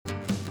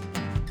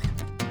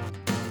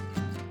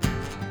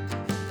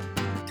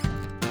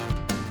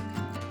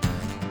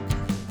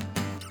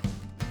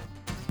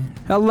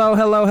Hello,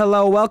 hello,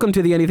 hello. Welcome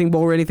to the Anything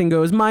Bowl where anything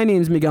goes. My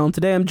name's Miguel, and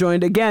today I'm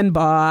joined again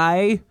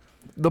by...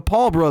 The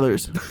Paul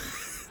brothers.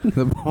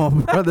 The Paul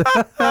brothers.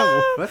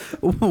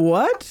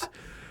 What?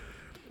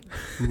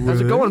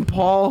 How's it going,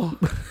 Paul?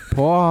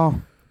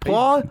 Paul.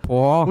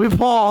 Paul? We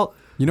Paul.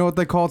 You know what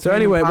they call it? So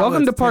anyway,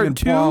 welcome to part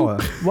 2.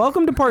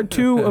 Welcome to part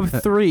 2 of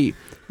 3.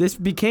 This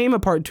became a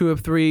part 2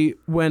 of 3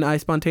 when I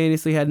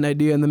spontaneously had an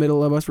idea in the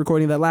middle of us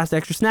recording that last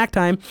extra snack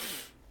time.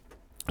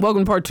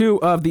 Welcome to part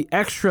 2 of the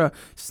extra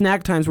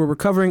snack times where we're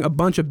covering a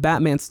bunch of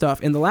Batman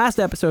stuff. In the last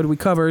episode, we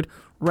covered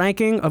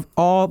ranking of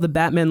all the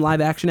Batman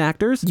live-action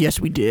actors. Yes,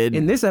 we did.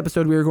 In this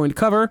episode, we are going to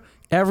cover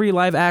every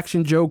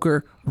live-action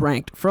Joker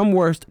ranked from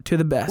worst to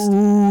the best.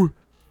 Ooh.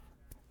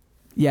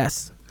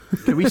 Yes.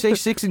 Did we say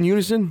 6 in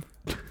unison?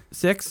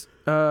 6.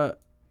 Matt?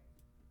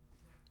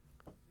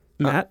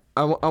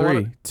 I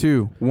 3,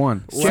 2,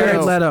 1.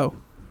 Jared Leto.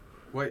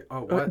 Wait,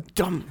 what?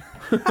 Dumb.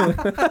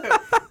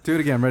 Do it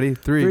again. Ready?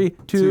 3,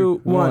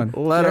 2, 1.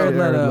 Leto. Jared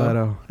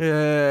Leto.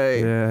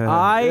 Yay. Yeah.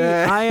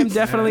 I am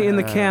definitely in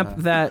the camp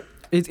that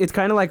it's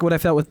kind of like what I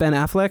felt with Ben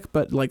Affleck,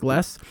 but like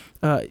less.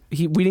 We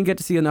didn't get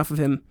to see enough of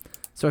him,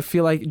 so I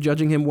feel like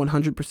judging him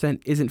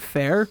 100% isn't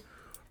fair.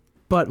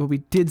 But what we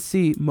did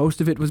see,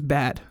 most of it was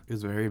bad. It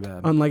was very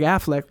bad. Unlike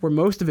Affleck, where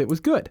most of it was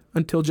good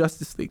until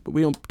Justice League. But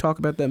we don't talk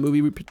about that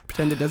movie. We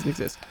pretend it doesn't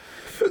exist.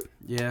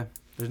 Yeah,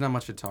 there's not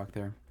much to talk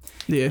there.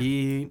 Yeah.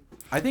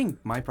 I think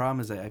my problem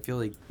is that I feel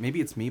like,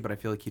 maybe it's me, but I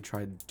feel like he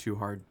tried too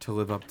hard to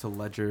live up to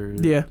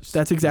Ledger's Yeah,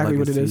 that's exactly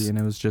what it is. And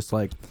it was just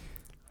like...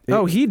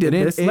 He did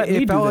this.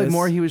 It felt like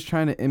more he was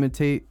trying to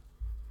imitate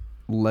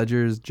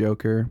Ledger's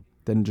Joker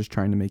than just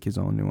trying to make his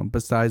own new one.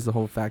 Besides the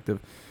whole fact of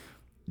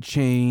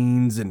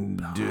chains and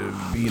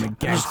being a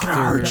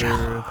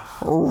gangster.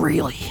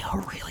 Really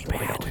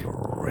bad.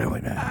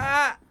 Really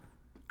bad.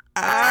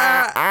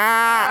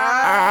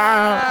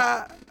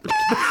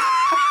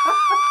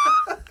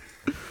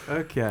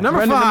 Okay.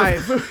 Number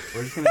 5. We're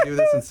just going to do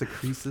this in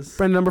secresis.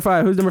 Brendan, number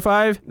 5. Who's number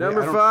 5?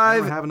 Number I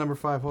 5 don't have a number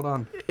 5. Hold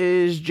on.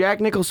 is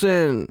Jack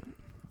Nicholson.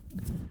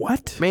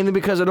 What? Mainly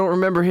because I don't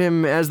remember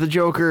him as the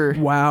Joker.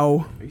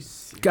 Wow.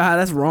 God,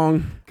 that's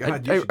wrong.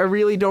 God, I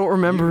really don't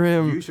remember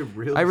him. You should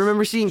really. I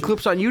remember seeing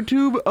clips on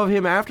YouTube of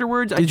him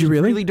afterwards. Did you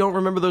really? I really don't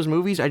remember those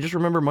movies. I just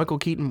remember Michael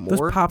Keaton more.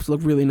 Those pops look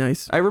really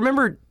nice. I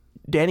remember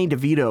Danny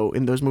DeVito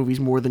in those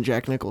movies more than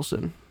Jack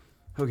Nicholson.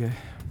 Okay.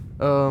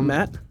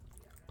 Matt?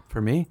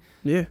 For me,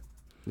 Yeah.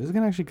 this is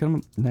gonna actually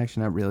come.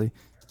 Actually, not really.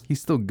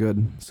 He's still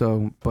good.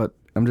 So, but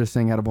I'm just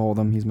saying, out of all of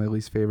them, he's my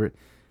least favorite.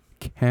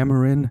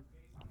 Cameron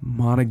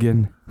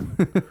Monaghan.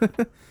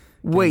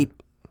 Wait.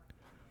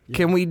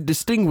 Can we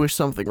distinguish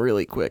something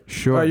really quick?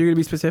 Sure. Are you going to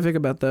be specific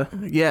about the...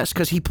 Yes,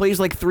 because he plays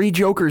like 3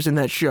 Jokers in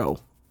that show.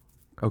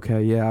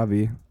 Okay. Yeah,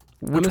 Avi.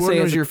 Which one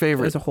was your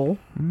favorite? As a whole?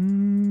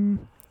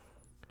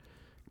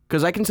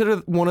 Because I consider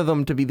one of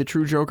them to be the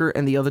true Joker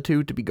and the other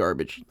 2 to be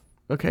garbage.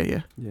 Okay,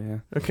 yeah. Yeah.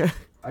 Okay.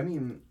 I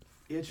mean,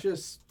 it's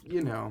just,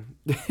 no,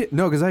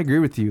 because I agree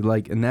with you.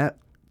 Like, in that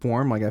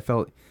form, like, I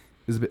felt it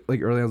was a bit,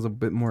 like, early I was a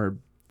bit more,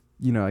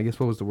 I guess,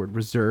 what was the word?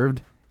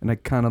 Reserved. And I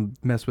kind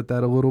of messed with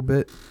that a little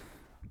bit.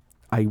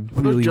 I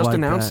really just like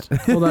announced?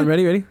 that. Hold on,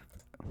 ready?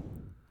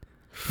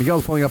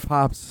 Miguel's pulling up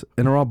pops,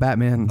 and they're all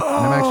Batman. And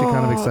I'm actually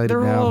kind of excited they're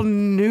now. all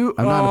new.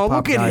 I'm not a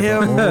pop look at guy,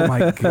 him. but oh my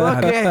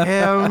god. Look at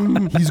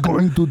him. He's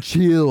going to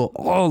chill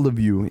all of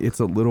you. It's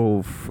a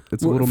little For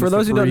Mr.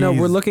 those who don't know,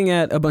 we're Freeze. looking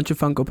at a bunch of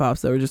Funko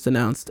Pops that were just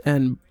announced.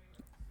 And,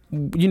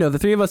 the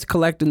 3 of us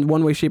collect in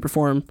one way, shape, or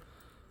form.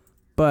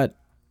 But,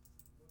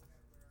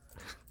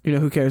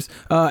 who cares?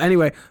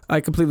 Anyway,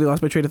 I completely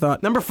lost my train of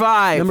thought. Number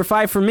 5. Number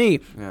 5 for me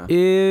Yeah.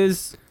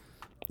 is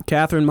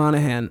Catherine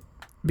Monahan.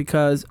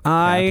 Because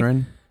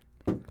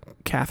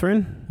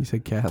Catherine? You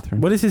said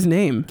Catherine. What is his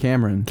name?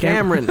 Cameron.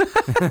 Cameron.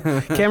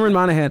 Cameron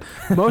Monahan.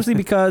 Mostly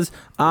because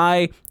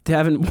I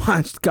haven't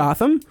watched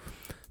Gotham,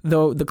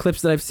 though the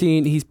clips that I've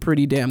seen, he's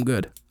pretty damn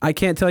good. I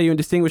can't tell you and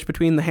distinguish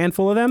between the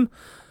handful of them,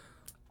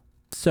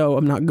 so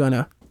I'm not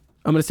gonna.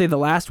 I'm gonna say the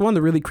last one,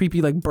 the really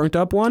creepy, like burnt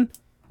up one.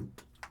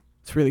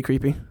 It's really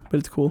creepy, but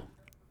it's cool.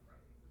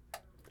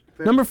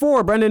 Fair. Number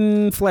 4,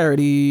 Brendan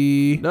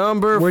Flaherty.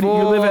 Number 4. Where do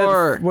you live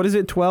at? What is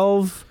it?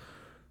 12.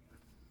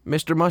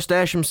 Mr.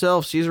 Mustache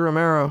himself, Cesar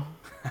Romero.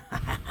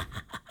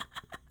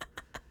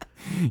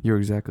 You're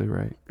exactly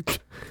right.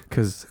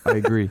 Because I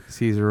agree.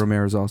 Cesar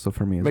Romero's also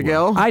for me as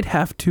Miguel? I'd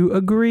have to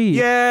agree.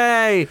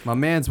 Yay! My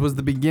man's was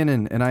the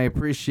beginning, and I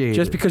appreciate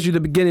Just it. because you're the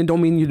beginning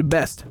don't mean you're the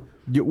best.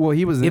 Well,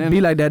 he was It'd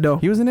be like that though.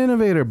 he was an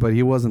innovator, but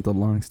he wasn't the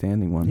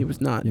long-standing one. He was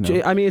not. You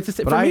know. I mean,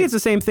 for me, it's the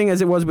same thing as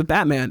it was with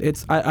Batman.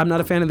 I'm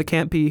not a fan of the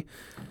campy,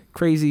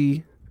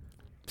 crazy,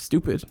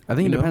 stupid. I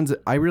think it depends.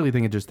 I really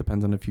think it just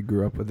depends on if you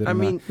grew up with it. I or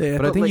mean, not. Yeah.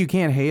 But I think like, you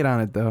can't hate on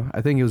it though.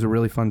 I think it was a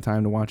really fun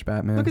time to watch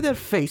Batman. look at that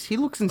face. He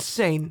looks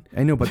insane.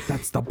 I know, but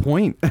that's the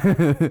point. Like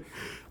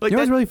you know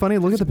what's really funny?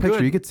 Look at the that's picture.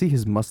 good. You could see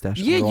his mustache.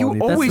 Yeah, grow you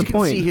underneath. always That's the can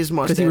point. see his 'Cause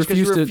mustache he because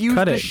he refused to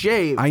cut to it.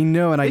 shave. I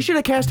know, and They should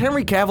have cast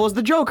Henry Cavill as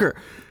the Joker.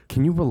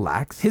 Can you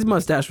relax? His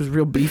mustache was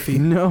real beefy.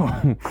 No.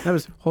 That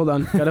was. Hold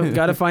on.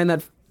 Gotta find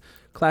that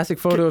Classic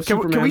photo of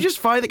Superman. Can we just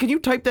find that? Can you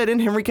type that in,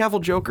 Henry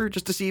Cavill Joker,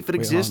 just to see if it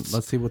exists?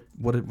 Let's see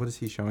what is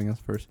he showing us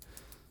first.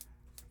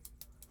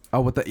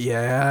 Oh, what the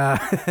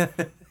yeah.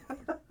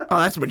 Oh,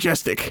 that's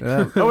majestic.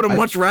 I would have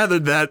much rather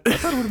that. I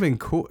thought it would have been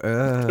cool.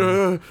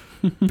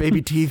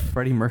 Baby teeth.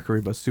 Freddie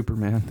Mercury, but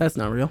Superman. That's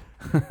not real.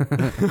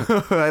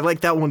 I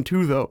like that one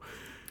too, though.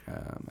 Oh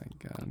my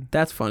god.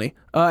 That's funny.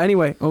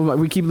 Anyway,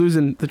 we keep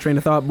losing the train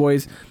of thought,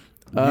 boys.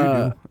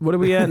 What are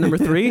we at? Number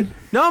 3?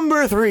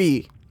 Number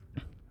 3.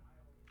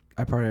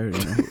 I probably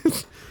already know.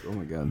 Oh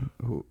my god.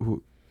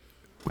 Who?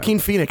 Joaquin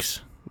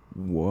Phoenix.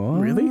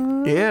 What?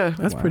 Really? Yeah.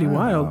 That's pretty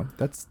wild.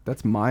 That's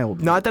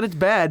mild. Not that it's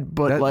bad,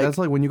 but that's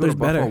like when you go to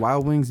Buffalo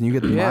Wild Wings and you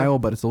get the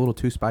mild, but it's a little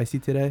too spicy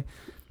today.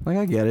 Like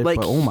I get it, like,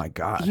 but oh my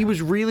god. He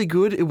was really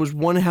good. It was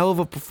one hell of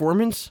a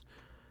performance,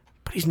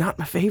 but he's not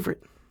my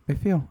favorite. I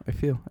feel.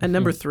 And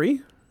number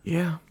 3?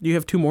 Yeah. You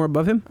have 2 more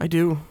above him? I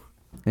do.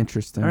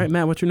 Interesting. All right,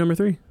 Matt, what's your number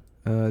 3?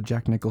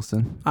 Jack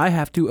Nicholson. I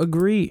have to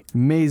agree.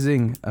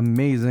 Amazing.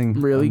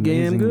 Really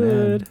damn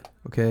good. Man.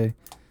 Okay.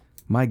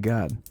 My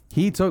God.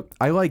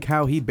 I like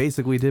how he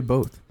basically did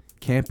both.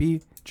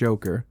 Campy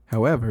Joker.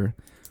 However,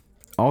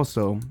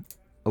 also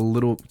a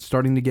little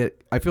starting to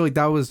get, I feel like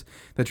that was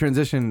the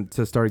transition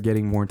to start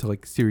getting more into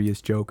like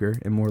serious Joker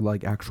and more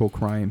like actual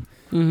crime.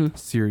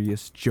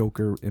 Serious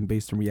Joker and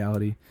based in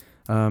reality.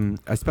 I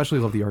especially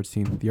love the art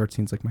scene. The art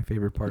scene's like my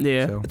favorite part.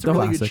 Yeah. So It's a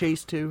really good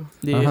chase too.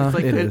 Yeah. It's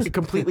like It a is.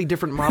 completely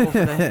different model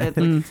for the head.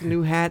 Like it's a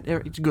new hat.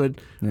 It's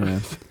good. Yeah.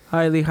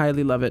 Highly,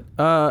 highly love it.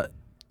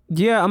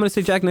 Yeah, I'm going to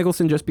say Jack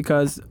Nicholson just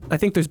because I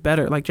think there's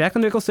better. Like, Jack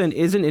Nicholson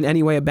isn't in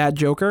any way a bad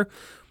Joker,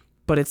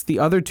 but it's the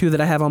other 2 that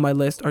I have on my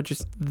list are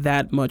just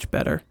that much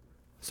better.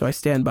 So I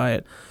stand by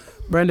it.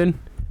 Brendan?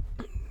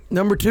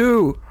 Number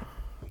 2,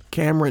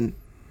 Cameron.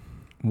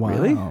 Wow.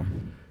 Really?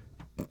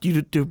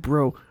 You do,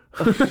 bro.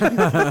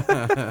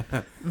 The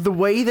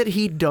way that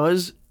he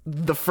does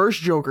the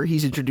first Joker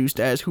he's introduced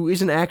as, who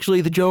isn't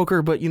actually the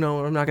Joker, but,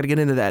 I'm not going to get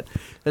into that.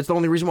 That's the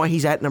only reason why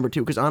he's at number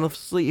 2, because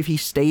honestly, if he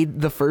stayed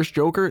the first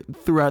Joker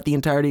throughout the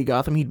entirety of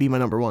Gotham, he'd be my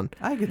number 1.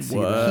 I could see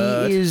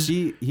that.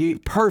 He is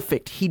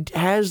perfect. He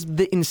has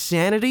the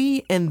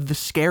insanity and the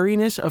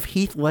scariness of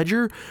Heath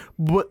Ledger,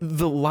 but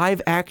the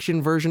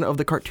live-action version of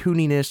the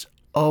cartooniness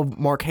of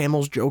Mark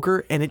Hamill's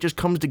Joker, and it just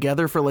comes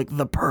together for, like,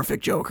 the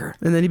perfect Joker.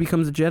 And then he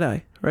becomes a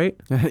Jedi, right?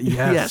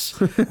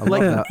 Yes.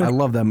 I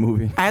love that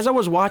movie. As I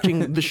was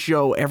watching the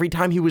show, every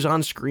time he was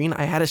on screen,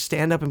 I had to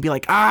stand up and be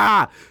like,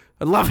 I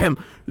love him.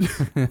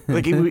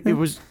 Like,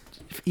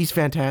 he's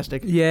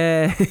fantastic.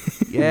 Yeah.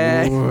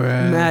 Yeah.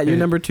 Matt, your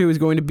number 2 is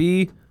going to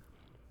be...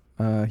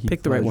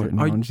 Pick the right one.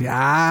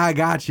 I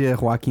got you,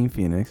 Joaquin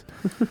Phoenix.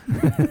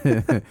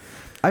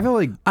 I feel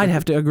like I'd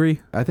have to agree.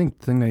 I think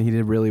the thing that he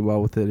did really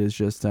well with it is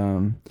just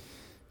I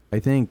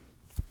think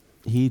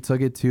he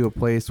took it to a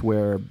place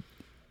where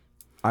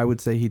I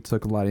would say he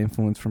took a lot of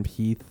influence from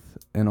Heath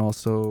and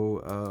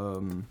also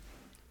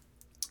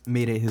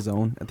made it his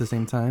own at the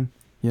same time.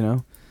 I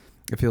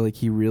feel like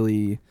he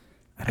really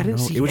I didn't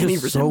see it was any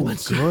just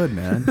resemblance. so good,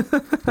 man.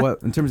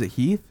 What in terms of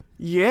Heath?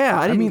 Yeah,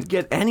 I didn't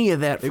get any of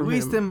that from At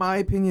least him. in my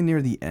opinion,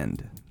 near the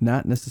end,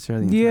 not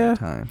necessarily the entire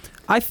time.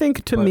 I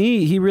think to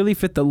me, he really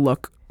fit the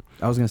look.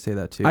 I was gonna say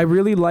that too. I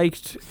really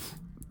liked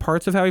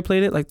parts of how he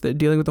played it, like the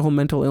dealing with the whole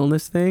mental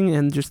illness thing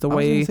and just the way...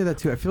 I was gonna say that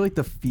too. I feel like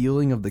the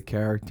feeling of the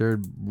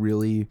character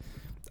really...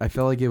 I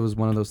felt like it was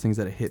one of those things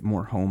that hit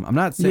more home. I'm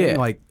not saying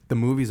like the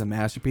movie's a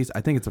masterpiece.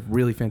 I think it's a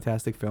really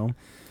fantastic film.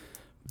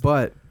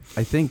 But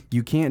I think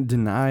you can't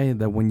deny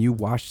that when you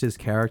watch this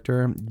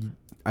character,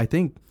 I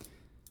think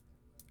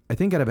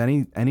out of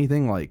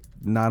anything, like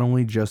not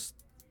only just,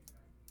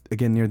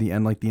 again, near the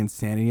end, like the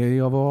insanity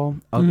of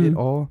it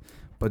all,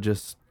 but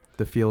just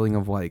the feeling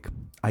of like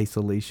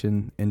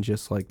isolation and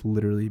just like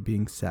literally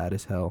being sad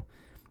as hell.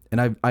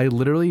 And I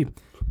literally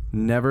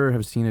never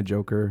have seen a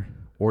Joker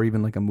or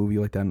even like a movie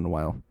like that in a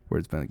while where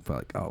it's been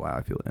like oh wow,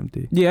 I feel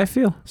empty. Yeah, I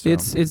feel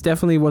it's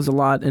definitely was a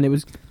lot, and it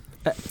was.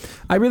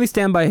 I really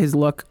stand by his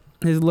look.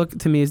 His look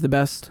to me is the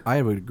best.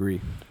 I would agree,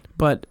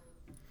 but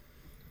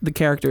the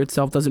character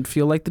itself doesn't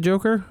feel like the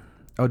Joker.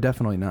 Oh,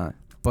 definitely not.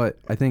 But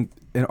I think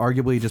it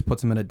arguably just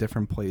puts him in a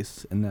different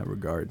place in that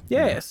regard.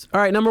 Yes.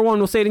 All right, number 1.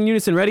 We'll say it in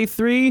unison. Ready?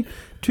 3,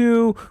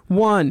 2,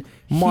 1.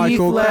 Michael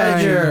Heath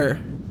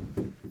Ledger.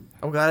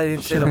 I'm glad I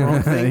didn't say the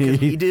wrong thing, 'cause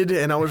he did,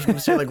 and I was going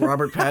to say like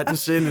Robert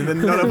Pattinson, and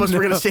then none of us were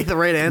going to say the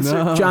right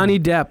answer. No. Johnny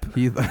Depp.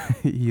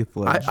 Heath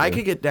Ledger. I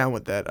could get down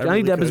with that.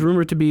 Johnny Depp is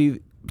rumored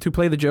to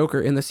play the Joker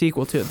in the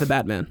sequel to The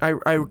Batman. I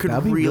could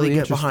That'd be really really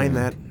get behind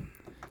that.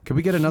 Could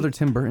we get another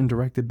Tim Burton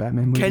directed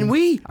Batman movie? Can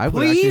we? I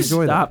would actually Please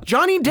enjoy stop. that.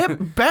 Johnny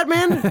Depp,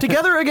 Batman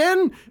together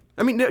again?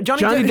 I mean,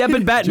 Johnny Depp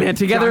and Batman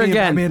together Johnny and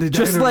again. Batman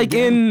together Just like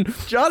again. in...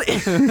 Johnny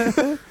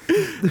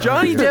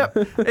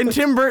Depp and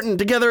Tim Burton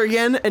together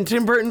again, and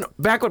Tim Burton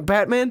back with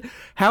Batman.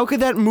 How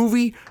could that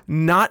movie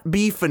not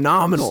be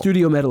phenomenal?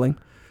 Studio meddling.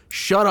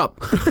 Shut up.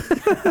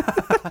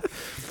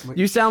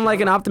 You sound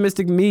like an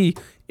optimistic me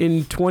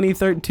in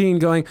 2013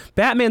 going,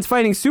 Batman's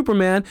fighting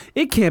Superman.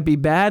 It can't be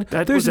bad.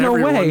 That There's was no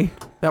everyone. way.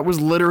 That was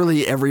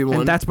literally everyone.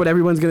 And that's what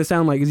everyone's going to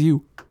sound like is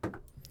you.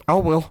 Oh,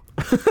 Will.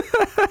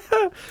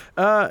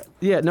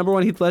 Yeah, number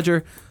one, Heath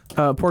Ledger.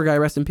 Poor guy,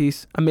 rest in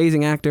peace.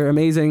 Amazing actor,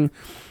 amazing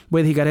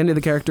way that he got into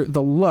the character,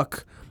 the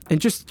look, and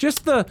just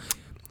the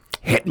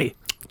hit me.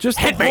 Just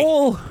Hit the me.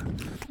 whole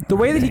the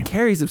way that he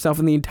carries himself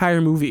in the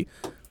entire movie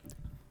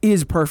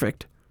is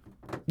perfect.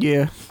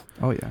 Yeah.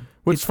 Oh yeah.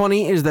 What's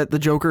funny is that the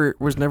Joker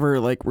was never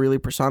like really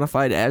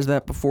personified as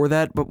that before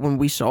that, but when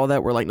we saw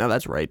that, we're like, no,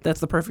 that's right. That's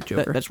the perfect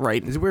Joker. That's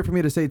right. Is it weird for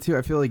me to say too?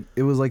 I feel like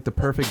it was like the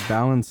perfect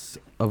balance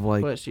of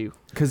like, Bless you.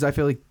 because I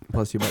feel like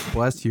bless you, but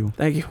bless you.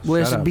 Thank you.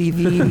 Blessed up. be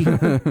thee.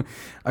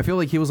 I feel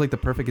like he was like the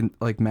perfect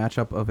like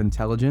matchup of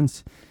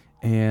intelligence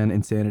and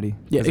insanity.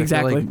 Yeah, 'Cause I feel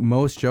exactly. like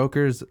most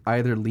Jokers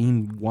either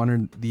lean one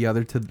or the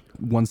other to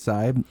one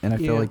side, and I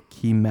feel Yeah. like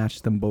he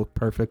matched them both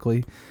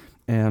perfectly.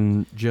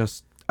 And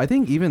just, I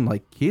think even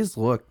like his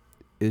look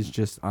is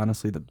just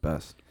honestly the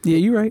best. Yeah,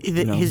 you're right.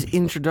 know. His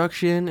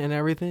introduction and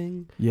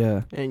everything.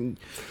 Yeah. And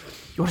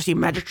you want to see a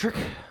magic trick?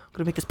 I'm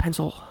gonna make this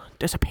pencil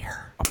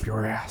disappear. Up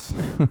your ass.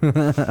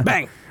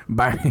 Bang!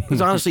 Bang.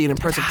 It's honestly an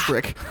impressive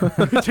trick.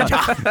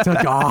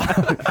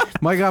 Ta-da.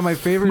 My God, my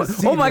favorite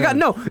scene. Oh my God,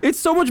 no! It's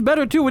so much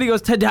better too when he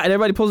goes ta-da, and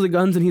everybody pulls the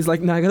guns, and he's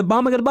like, "No, I got a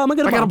bomb! I got a bomb! I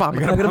got a bomb! I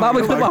got a bomb!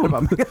 I got a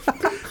bomb!"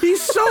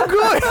 He's so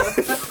good.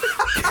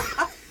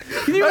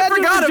 Can you I imagine if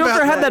forgot the Joker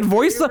about had that. that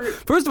voice?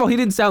 First of all, he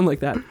didn't sound like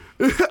that.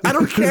 I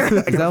don't care. I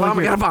got a bomb.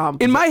 I got a bomb.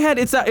 In my head,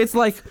 it's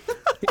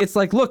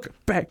like, look,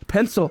 bang,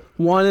 pencil.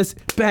 One is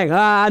bang.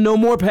 No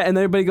more pen. And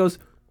then everybody goes,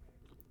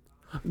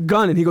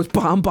 gun, and he goes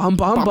bomb, bomb,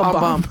 bomb, bomb,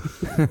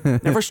 bomb.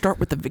 Never start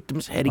with the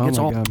victim's head. He Oh gets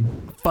my all God.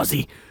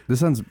 fuzzy. This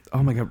sounds,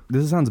 oh my God,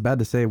 this sounds bad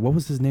to say. What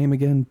was his name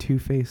again?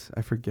 Two-Face?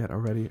 I forget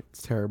already.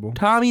 It's terrible.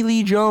 Tommy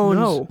Lee Jones.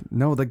 No,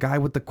 No, the guy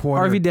with the corner.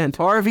 Harvey Dent.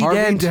 Harvey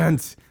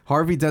Dent.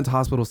 Harvey Dent's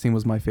hospital scene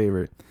was my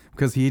favorite.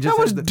 Because he just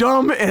That was had the,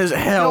 dumb as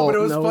hell. No, but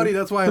it was No. funny.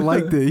 That's why I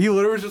liked it. He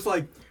literally was just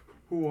like,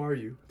 "Who are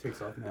you?"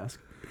 Takes off mask.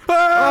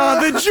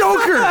 The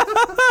Joker!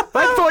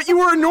 I thought you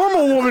were a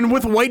normal woman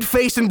with white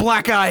face and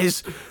black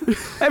eyes.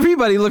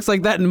 Everybody looks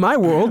like that in my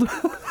world.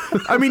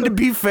 I mean, to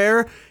be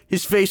fair,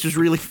 his face was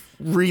really,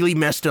 really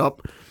messed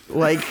up.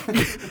 Like,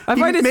 I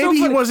find it so maybe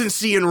he funny. wasn't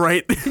seeing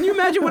right. Can you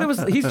imagine what it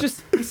was? He's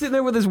sitting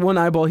there with his one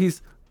eyeball.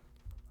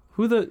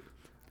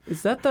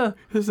 Is that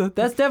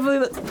that's definitely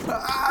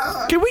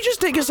the. Can we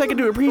just take a second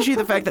to appreciate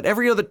the fact that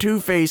every other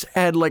Two-Face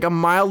had like a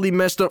mildly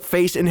messed up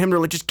face, and him they're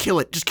like, just kill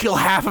it, just kill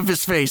half of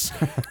his face.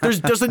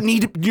 Doesn't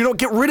need, you don't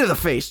get rid of the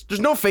face. There's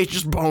no face,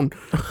 just bone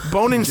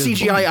and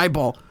CGI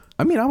eyeball.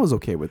 I mean, I was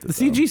okay with it. The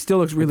CG still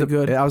looks really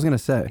good. I was gonna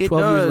say. It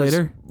 12 years does,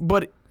 later.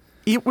 but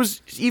it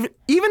was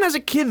even as a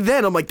kid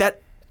then, I'm like,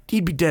 that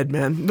he'd be dead,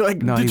 man.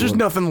 Like, No, he there's just wouldn't.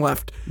 nothing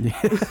left.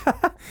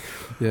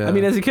 Yeah. I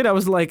mean, as a kid, I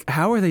was like,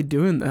 how are they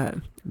doing that?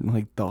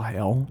 like the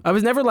hell. I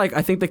was never like,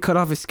 I think they cut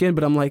off his skin,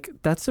 but I'm like,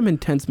 that's some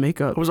intense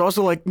makeup. I was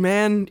also like,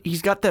 man,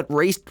 he's got that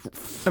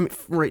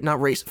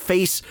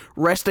face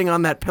resting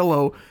on that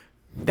pillow.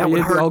 That would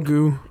Yeah, hurt. all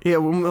goo. Yeah,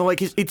 well,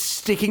 like it's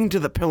sticking to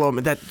the pillow.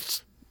 Man,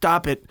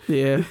 stop it.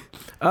 Yeah.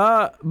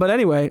 But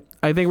anyway,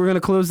 I think we're going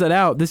to close that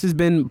out. This has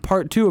been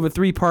part 2 of a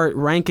 3-part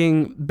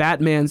ranking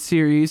Batman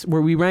series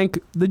where we rank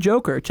the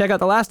Joker. Check out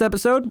the last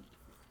episode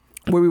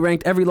where we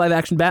ranked every live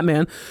action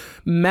Batman.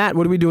 Matt,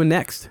 what are we doing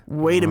next?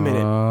 Wait a minute.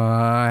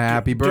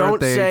 Happy Don't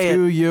birthday say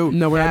to it. you.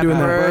 No, we're not Happy doing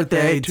that.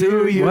 birthday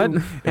to you. What?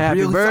 It Happy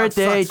really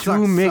birthday sucks, to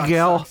sucks,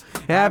 Miguel.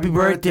 sucks. Happy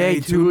birthday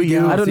to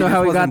you. I don't know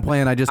how he got-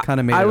 playing. I just kind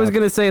of made I it was up.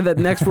 going to say that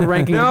next we're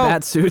ranking No.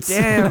 bat suits.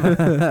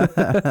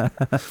 Damn.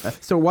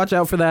 So watch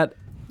out for that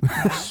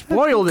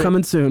Spoiled it.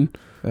 coming soon,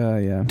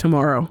 Yeah.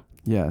 tomorrow.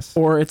 Yes.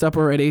 Or it's up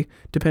already,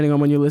 depending on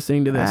when you're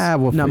listening to this.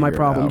 We'll Not my figure it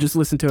problem. out. Just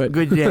listen to it.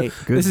 Good day.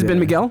 Good This has been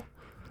day. Miguel.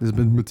 This has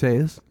been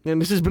Mateus.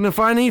 And this has been a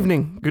fine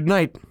evening. Good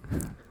night.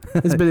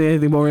 This has been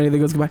Anything More,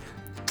 Anything Goes. Goodbye.